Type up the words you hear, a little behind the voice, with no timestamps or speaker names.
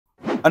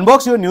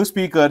Unbox your new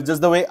speaker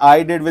just the way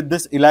I did with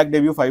this ELAC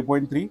Debut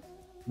 5.3.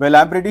 Well,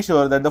 I'm pretty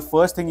sure that the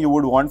first thing you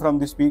would want from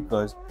the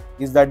speakers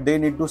is that they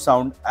need to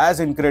sound as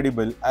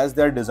incredible as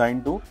they're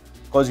designed to,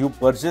 because you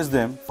purchase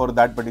them for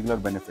that particular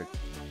benefit.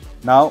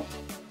 Now,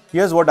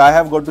 here's what I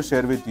have got to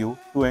share with you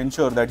to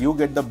ensure that you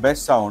get the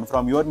best sound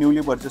from your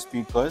newly purchased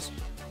speakers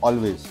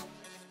always.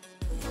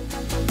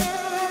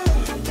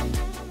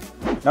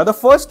 Now, the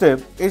first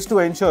step is to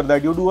ensure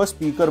that you do a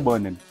speaker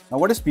burn-in. Now,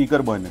 what is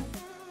speaker burn-in?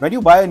 When you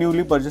buy a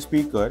newly purchased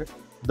speaker,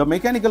 the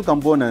mechanical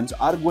components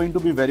are going to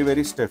be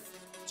very stiff.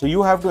 So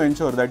you have to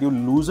ensure that you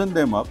loosen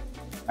them up,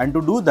 and to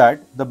do that,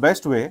 the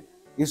best way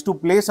is to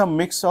play some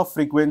mix of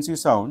frequency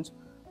sounds,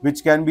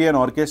 which can be an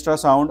orchestra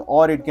sound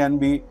or it can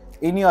be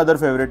any other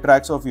favorite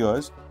tracks of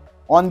yours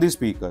on these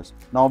speakers.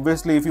 Now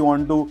obviously, if you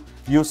want to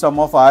use some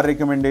of our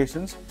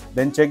recommendations,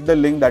 then check the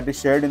link that is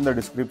shared in the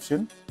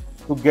description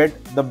to get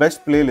the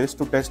best playlist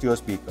to test your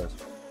speakers.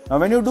 Now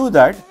when you do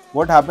that,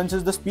 what happens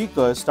is the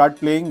speakers start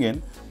playing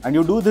in, and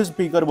you do this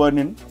speaker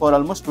burn-in for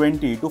almost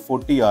 20 to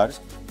 40 hours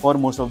for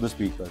most of the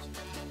speakers.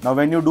 Now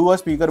when you do a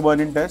speaker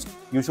burn-in test,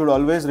 you should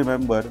always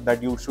remember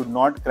that you should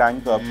not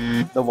crank up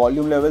the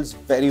volume levels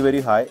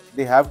very high.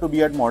 They have to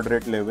be at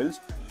moderate levels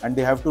and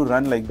they have to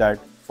run like that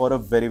for a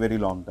very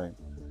long time.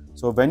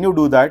 So when you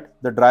do that,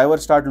 the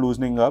drivers start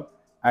loosening up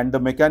and the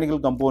mechanical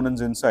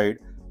components inside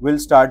will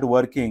start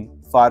working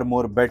far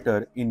more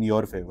better in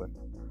your favor.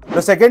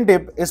 The second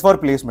tip is for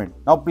placement.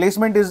 Now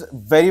placement is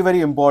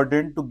very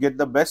important to get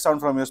the best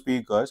sound from your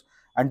speakers,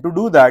 and to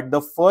do that,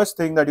 the first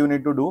thing that you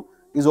need to do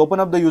is open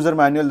up the user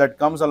manual that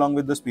comes along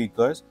with the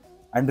speakers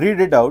and read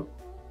it out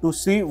to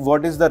see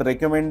what is the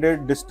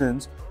recommended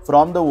distance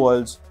from the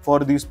walls for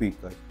these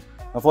speakers.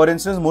 Now, for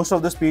instance, most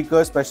of the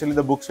speakers, especially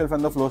the bookshelf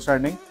and the floor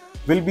standing,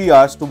 will be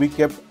asked to be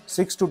kept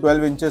 6 to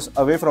 12 inches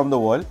away from the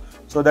wall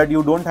so that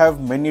you don't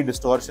have many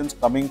distortions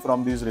coming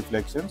from these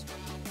reflections.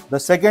 The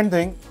second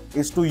thing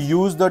is to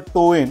use the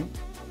toe-in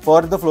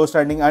for the floor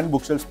standing and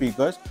bookshelf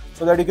speakers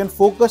so that you can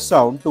focus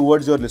sound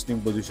towards your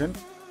listening position.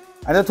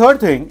 And the third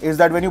thing is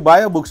that when you buy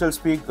a bookshelf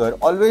speaker,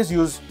 always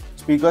use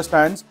speaker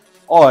stands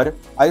or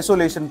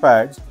isolation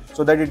pads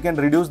so that it can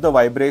reduce the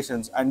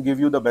vibrations and give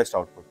you the best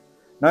output.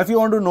 Now, if you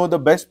want to know the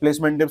best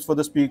placement tips for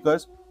the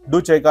speakers,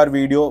 do check our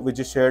video which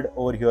is shared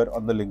over here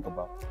on the link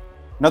above.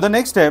 Now, the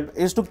next step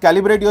is to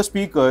calibrate your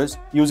speakers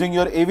using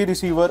your AV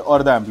receiver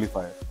or the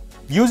amplifier.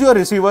 Use your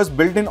receiver's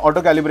built-in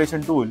auto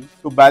calibration tool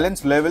to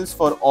balance levels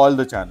for all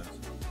the channels.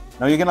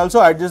 Now you can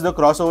also adjust the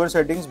crossover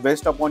settings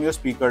based upon your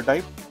speaker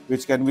type,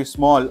 which can be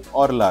small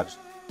or large.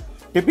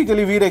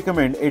 Typically, we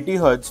recommend 80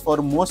 Hz for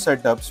most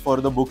setups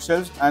for the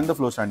bookshelves and the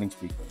floor standing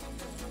speakers.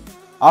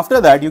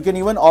 After that, you can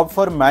even opt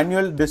for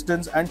manual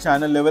distance and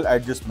channel level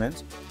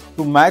adjustments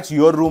to match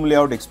your room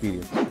layout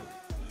experience.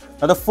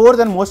 Now the fourth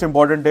and most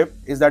important tip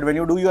is that when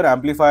you do your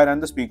amplifier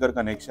and the speaker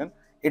connection,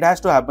 it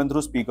has to happen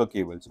through speaker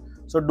cables.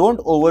 So don't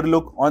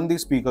overlook on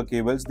these speaker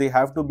cables. They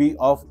have to be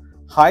of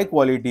high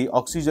quality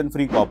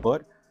oxygen-free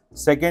copper.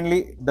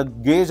 Secondly, the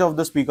gauge of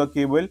the speaker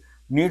cable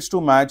needs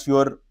to match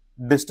your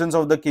distance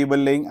of the cable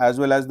laying as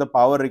well as the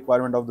power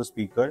requirement of the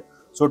speaker.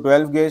 So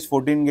 12 gauge,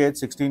 14 gauge,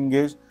 16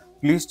 gauge,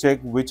 please check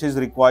which is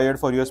required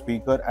for your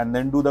speaker and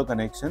then do the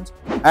connections.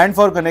 And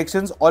for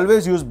connections,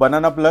 always use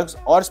banana plugs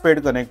or spade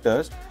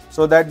connectors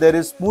so that there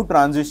is smooth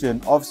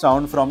transition of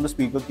sound from the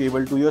speaker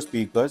cable to your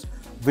speakers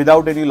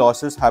without any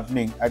losses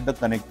happening at the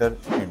connector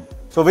end.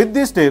 So with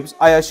these tips,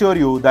 I assure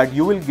you that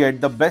you will get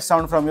the best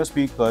sound from your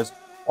speakers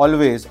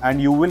always, and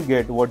you will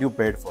get what you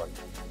paid for.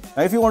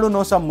 Now if you want to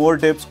know some more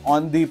tips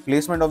on the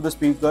placement of the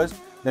speakers,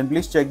 then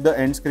please check the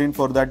end screen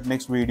for that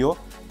next video.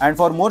 And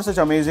for more such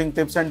amazing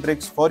tips and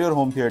tricks for your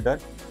home theater,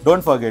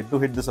 don't forget to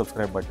hit the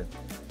subscribe button.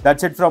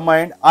 That's it from my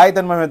end. I,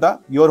 Tanmay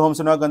Mehta, your home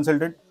cinema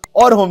consultant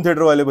or home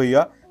theater wale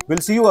bhaiya, will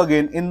see you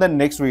again in the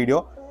next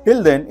video.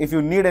 Till then, if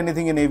you need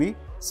anything in AV,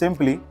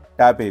 simply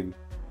tap AV.